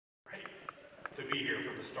be here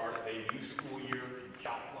for the start of a new school year in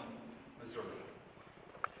Joplin, Missouri,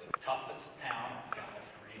 the toughest town on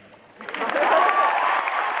God's green earth.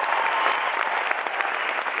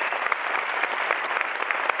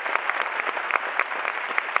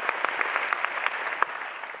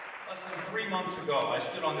 Less than 3 months ago, I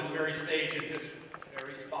stood on this very stage at this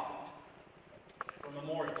very spot for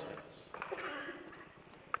Memorial Service.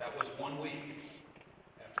 That was 1 week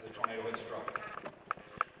after the tornado had struck.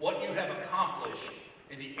 What you have accomplished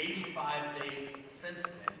in the 85 days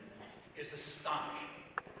since then is astonishing,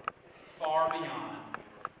 far beyond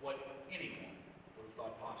what anyone would have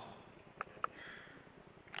thought possible,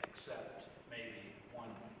 except maybe one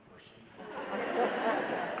person.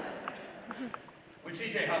 When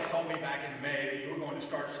C.J. Huff told me back in May that you were going to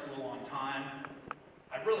start school on time,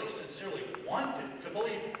 I really sincerely wanted to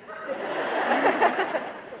believe it.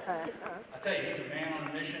 I tell you, he's a man on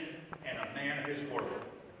a mission and a man of his word.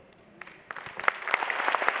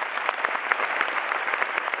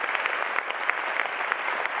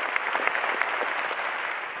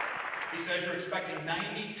 He says you're expecting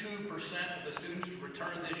 92% of the students to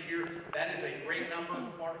return this year. That is a great number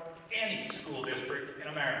for any school district in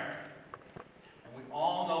America. And we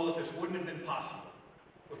all know that this wouldn't have been possible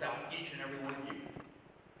without each and every one of you.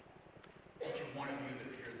 Each and one of you that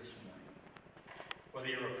are here this morning. Whether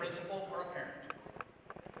you're a principal or a parent,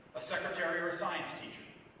 a secretary or a science teacher,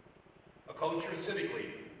 a coach or a civic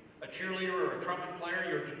leader, a cheerleader or a trumpet player,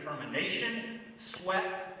 your determination,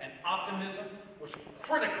 sweat, and optimism was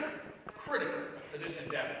critical to this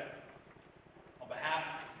endeavor. On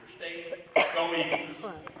behalf of your state, go Eagles.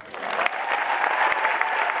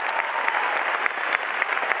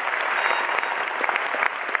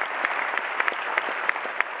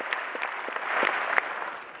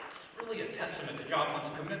 It's really a testament to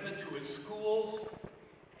Joplin's commitment to its schools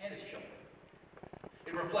and its children.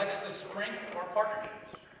 It reflects the strength of our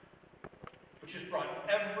partnerships, which has brought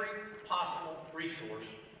every possible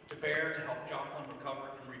resource to bear to help Joplin recover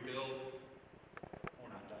and rebuild. We're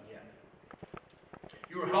not done yet.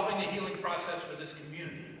 You are helping the healing process for this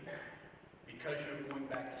community because you're going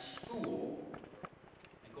back to school.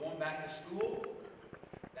 And going back to school,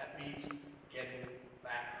 that means getting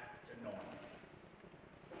back to normal.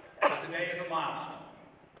 So today is a milestone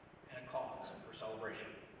and a cause for celebration.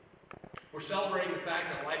 We're celebrating the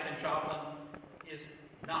fact that life in Joplin is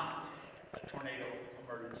not a tornado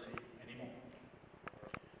emergency anymore.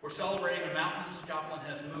 We're celebrating the mountains Joplin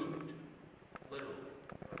has moved, literally,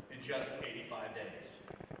 in just 85 days.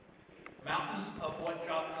 Mountains of what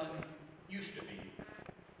Joplin used to be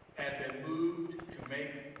had been moved to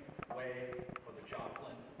make way for the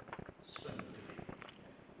Joplin soon to be.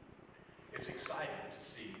 It's exciting to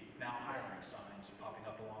see now hiring signs popping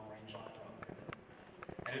up along Range Line Road.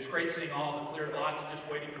 And it's great seeing all the cleared lots just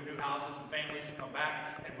waiting for new houses and families to come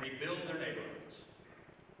back and rebuild their neighborhoods.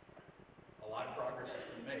 A lot of progress has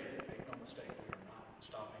been made. Make no mistake, we are not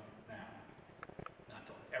stopping now. Not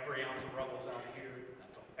till every ounce of rubble is out of here,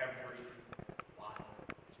 not till every lot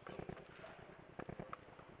is built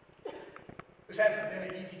back. This hasn't been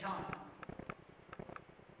an easy time.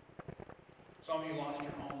 Some of you lost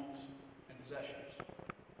your homes and possessions.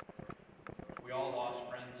 We all lost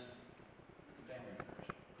friends and family members.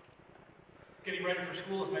 Getting ready for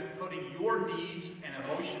school has meant putting your needs and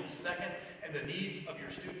emotions second and the needs of your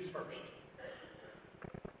students first.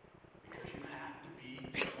 Because you have to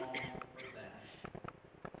be strong for them.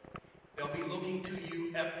 They'll be looking to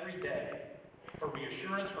you every day for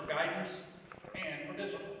reassurance, for guidance, and for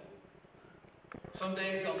discipline. Some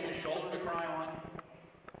days they'll need a shoulder to cry on.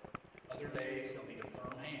 Other days they'll need a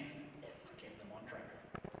firm hand to keep them on track.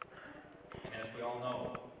 And as we all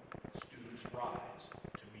know, students rise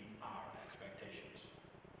to meet our expectations.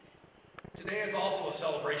 Today is also a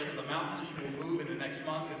celebration of the mountains you will move in the next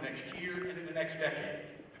month, and next year, and in the next decade.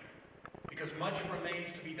 Because much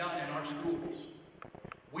remains to be done in our schools.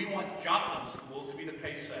 We want Joplin schools to be the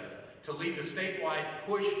pace setter, to lead the statewide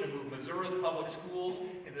push to move Missouri's public schools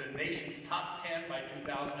into the nation's top 10 by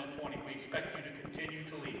 2020. We expect you to continue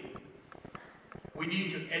to lead. We need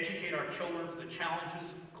to educate our children to the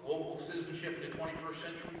challenges of global citizenship in the 21st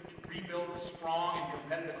century, to rebuild a strong and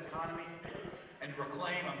competitive economy, and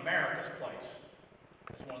reclaim America's place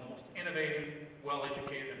as one of the most innovative,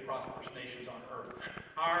 well-educated, and prosperous nations on earth.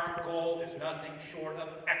 Our goal is nothing short of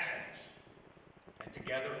excellence. And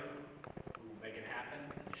together, we will make it happen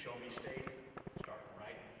in the Show Me State, starting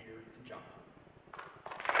right here in Joplin.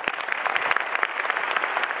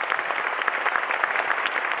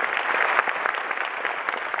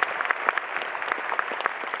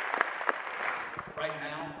 Right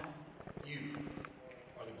now, you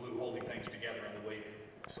are the glue holding things together in the wake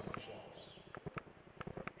of so much loss.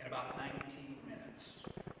 about 19 minutes,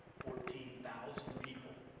 14,000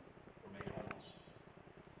 people were made homeless.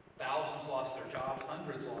 Thousands lost their jobs,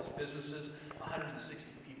 hundreds lost businesses,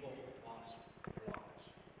 160 people lost their lives.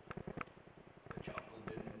 But Joplin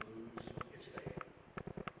didn't lose its faith,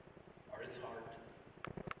 or its heart,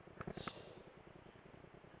 or its soul.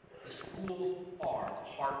 The schools are the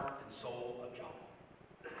heart and soul of Joplin.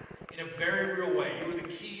 In a very real way, you are the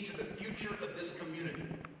key to the future of this community,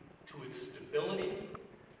 to its stability,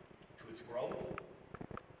 to its growth,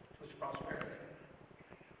 to its prosperity.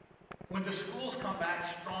 When the schools come back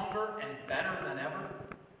stronger and better than ever,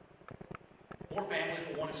 more families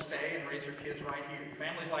will want to stay and raise their kids right here.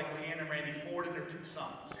 Families like Leanne and Randy Ford and their two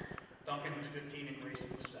sons, Duncan, who's 15, and Grayson,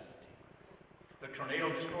 who's 17. The tornado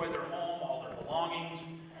destroyed their home, all their belongings,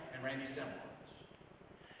 and Randy's dental office.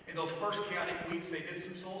 In those first chaotic weeks, they did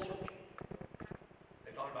some soul searching.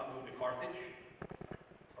 They thought about moving to Carthage,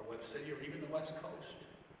 or Webb City, or even the West Coast.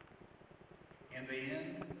 In the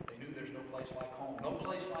end, they knew there's no place like home, no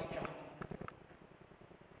place like Joplin.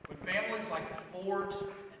 When families like the Fords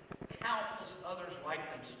and countless others like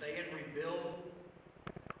them stay and rebuild,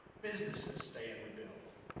 businesses stay and rebuild.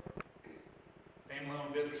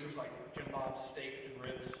 Family-owned businesses like Jim Bob's Steak and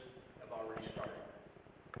Ribs have already started.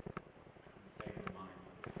 A favorite of mine.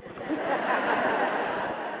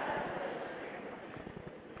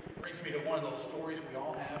 Brings me to one of those stories we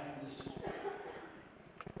all have from this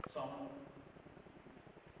summer.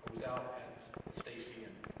 I was out with Stacy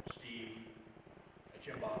and Steve at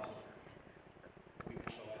Jim Bob's a week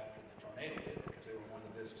or so after the tornado hit, because they were one of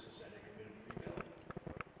the businesses that had committed to rebuild.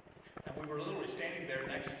 And we were literally standing there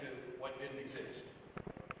next to what didn't exist,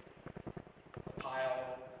 a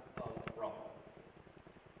pile of rubble.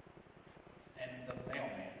 And the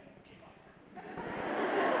mailman came up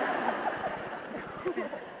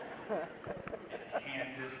and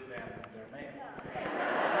handed them their mail.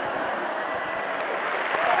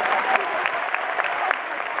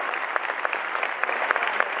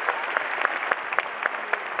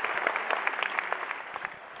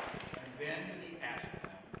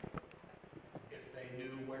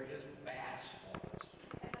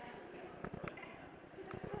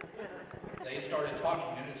 They started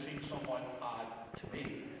talking, and it seemed somewhat odd to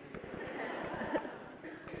me.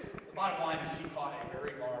 The bottom line is he caught a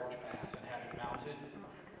very large bass and had it mounted,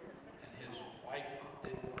 and his wife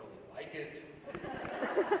didn't really like it.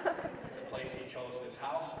 The place he chose for his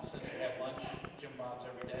house, and since he had lunch at Jim Bob's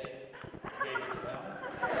every day, he gave it to them.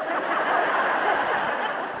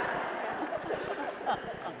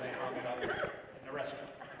 And they hung it up in the restaurant.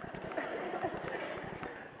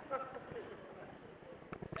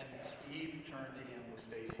 Steve turned to him with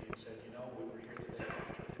Stacy and said, "You know, we were here the day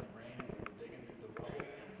after in the rain, and we were digging through the rubble,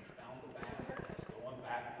 and we found the bass, and it's going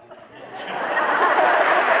back up the ridge."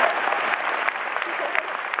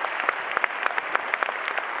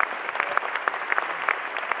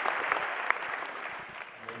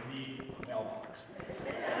 We need a mailbox.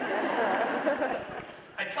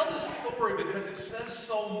 I tell this story because it says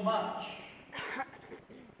so much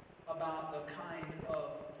about the kind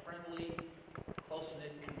of friendly,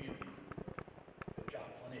 close-knit community that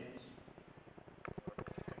Joplin is.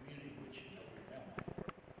 A community in which you know your mailman,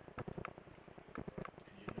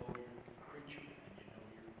 and you know your preacher, and you know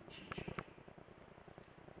your teacher.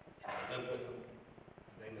 And you live with them,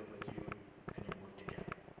 and they live with you, and you work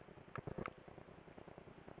together.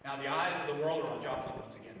 Now, the eyes of the world are on Joplin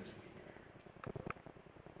once again this week.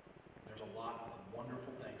 There's a lot of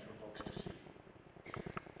wonderful things for folks to see.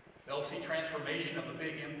 They'll see transformation of a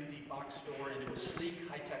big empty box store into a sleek,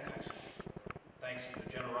 high-tech high school, thanks to the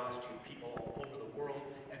generosity of people all over the world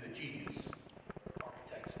and the genius of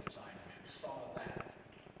architects and designers who saw that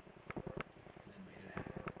and then made it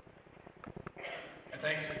happen. And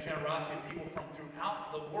thanks to the generosity of people from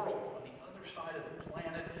throughout the world on the other side of the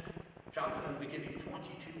planet, Joplin will be getting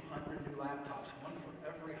 2,200 new laptops, one for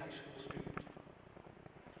every high school student.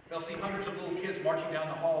 They'll see hundreds of little kids marching down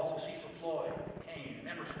the halls of Cecil Floyd, Kane, and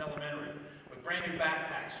Emerson Elementary with brand new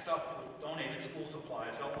backpacks stuffed with donated school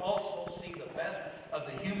supplies. They'll also see the best of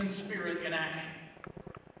the human spirit in action.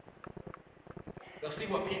 They'll see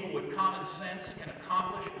what people with common sense can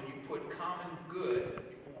accomplish when you put common good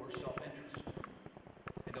before self-interest.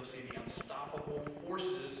 And they'll see the unstoppable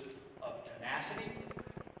forces of tenacity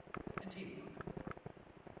and teamwork.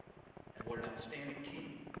 And what an outstanding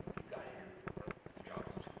team we've got here at the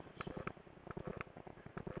Joplin Schools.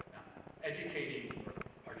 Now, educating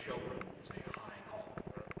our children is a high call.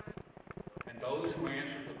 And those who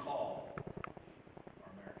answered the call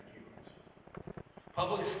are American heroes.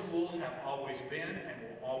 Public schools have always been and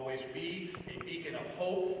will always be a beacon of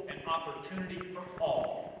hope and opportunity for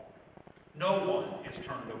all. No one gets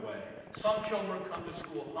turned away. Some children come to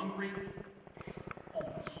school hungry,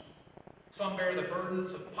 homeless. Some bear the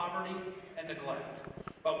burdens of poverty and neglect.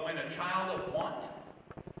 But when a child of want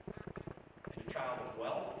and a child of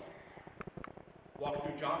wealth walk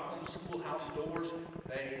through Joplin schoolhouse doors,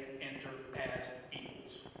 they enter as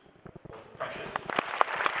equals, both precious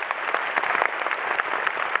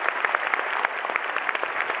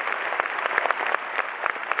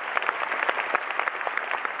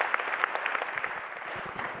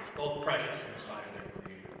in the sight of their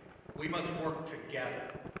Creator. We must work together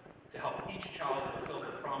to help each child fulfill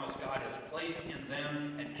the promise God has placed in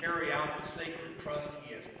them and carry out the sacred trust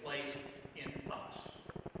He has placed in us.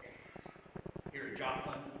 Here at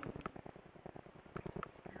Joplin,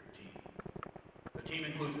 we're a team. The team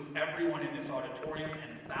includes everyone in this auditorium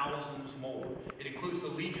and thousands more. It includes the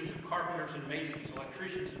legions of carpenters and masons,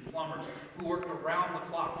 electricians and plumbers who work around the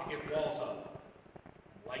clock to get walls up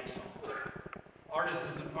and lights on.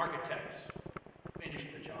 Artisans and architects finish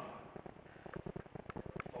the job.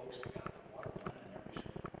 Folks got the water running in every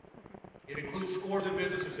school. It includes scores of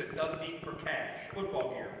businesses that dug deep for cash, football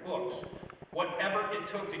gear, books, whatever it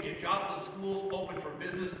took to get Joplin schools open for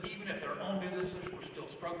business, even if their own businesses were still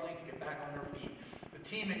struggling to get back on their feet. The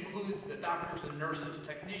team includes the doctors and nurses,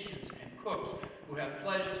 technicians and cooks who have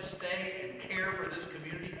pledged to stay and care for this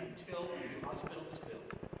community until a new hospital is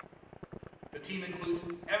built. The team includes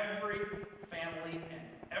every family and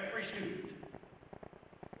every student,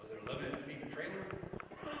 whether they're living in a FEMA trailer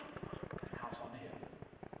or in a house on the hill.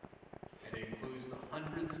 And it includes the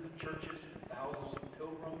hundreds of churches and thousands of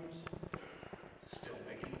pilgrims still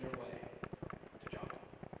making their way to Joplin.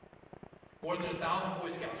 More than 1,000 Boy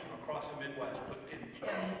Scouts from across the Midwest put in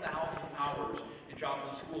 10,000 hours in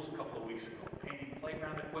Joplin schools a couple of weeks ago, painting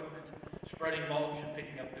playground equipment, spreading mulch, and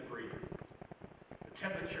picking up debris. The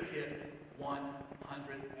temperature hit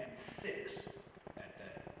 106 that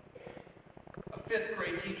day. A 5th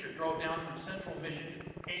grade teacher drove down from Central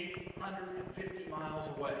Michigan, 850 miles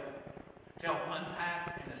away, to help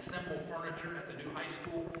unpack and assemble furniture at the new high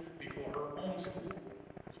school before her own school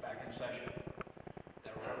was back in session.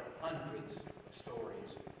 There were hundreds of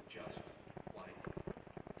stories just like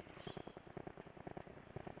these.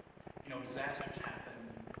 You know, disasters happen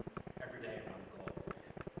every day around the globe.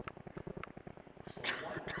 So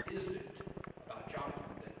what is it about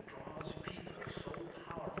Joplin that draws people so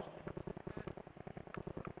powerfully?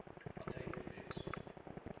 I'll tell you what it is.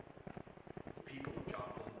 The people of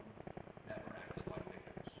Joplin never acted like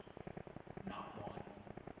victims. Not one.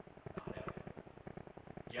 Not ever.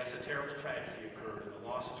 Yes, a terrible tragedy occurred and the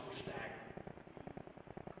losses were staggering.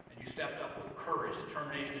 And you stepped up with courage,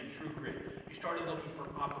 determination, and true grit. You started looking for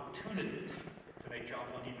opportunities to make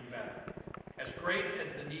Joplin even better. As great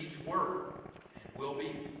as the needs were and will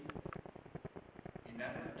be, you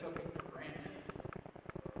never took it for granted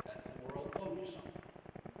that the world owed you something.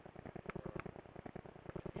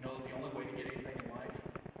 You know that the only way to get anything in life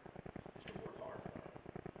is to work hard for it.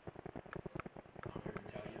 And I'm here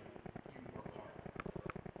to tell you, you work hard.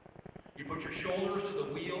 You put your shoulders to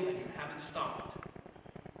the wheel and you haven't stopped.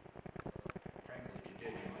 Frankly, if you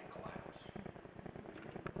did, you might collapse.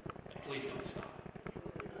 But please don't stop.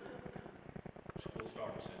 School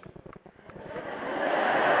starts soon.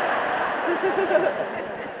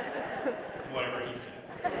 Whatever he said.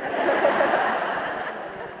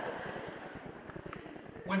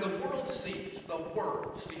 When the world sees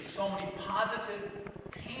so many positive,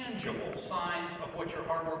 tangible signs of what your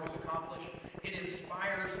hard work has accomplished, it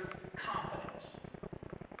inspires confidence.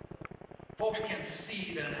 Folks can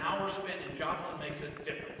see that an hour spent in Joplin makes a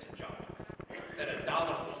difference in Joplin. That a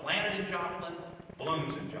dollar planted in Joplin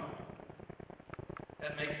blooms in Joplin.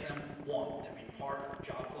 That makes them want to be part of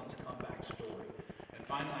Joplin's comeback story. And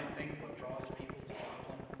finally, I think what draws people to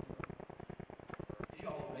Joplin is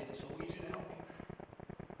y'all have made it so easy to help you.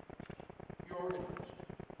 You're organized.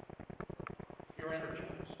 You're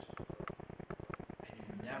energized. And you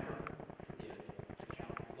never forget to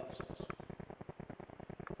count your lessons.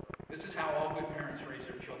 This is how all good parents raise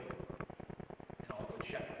their children. And all good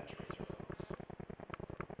shepherds raise their flocks.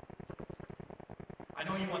 I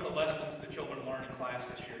know you want the lessons the children learn in class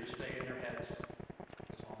this year to stay in their heads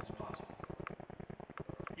as long as possible.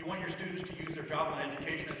 You want your students to use their Joplin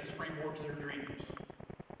education as a springboard to their dreams,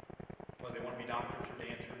 whether they want to be doctors or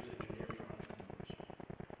dancers, engineers, or entrepreneurs.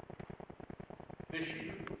 This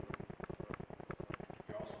year,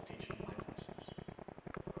 you're also teaching life lessons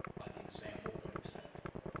by the example you have set.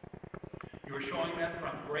 You are showing them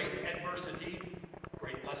from great adversity,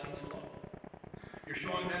 great lessons flow. You're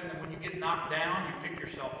showing them that when you get knocked down, you pick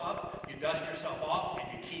yourself up, you dust yourself off, and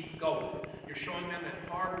you keep going. You're showing them that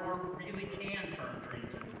hard work really can turn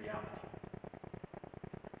dreams into reality.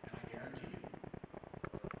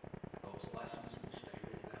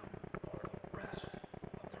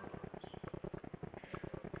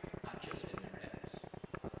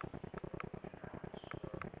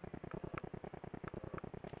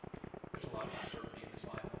 There's a lot of uncertainty in this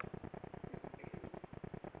life.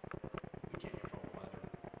 We can't control the weather.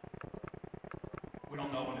 We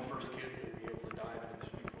don't know when the first kid will be able to dive into the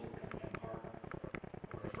swimming pool at Cunningham Park,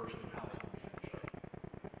 or when the first new house will be finished.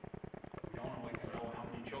 We don't know how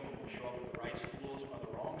many children will show up at the right schools or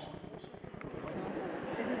the wrong schools.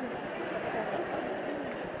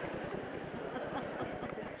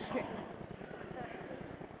 So,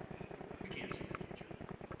 we can't see the future.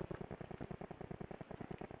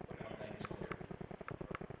 But one thing is clear.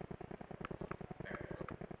 Very clear.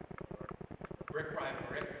 Brick by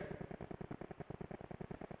brick,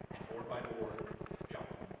 and board by board,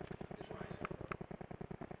 Joplin is rising.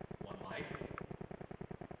 One life,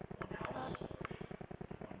 one house,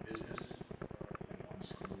 one business, and one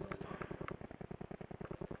school at a time.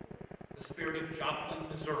 The spirit of Joplin,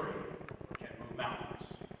 Missouri can move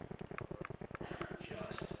mountains.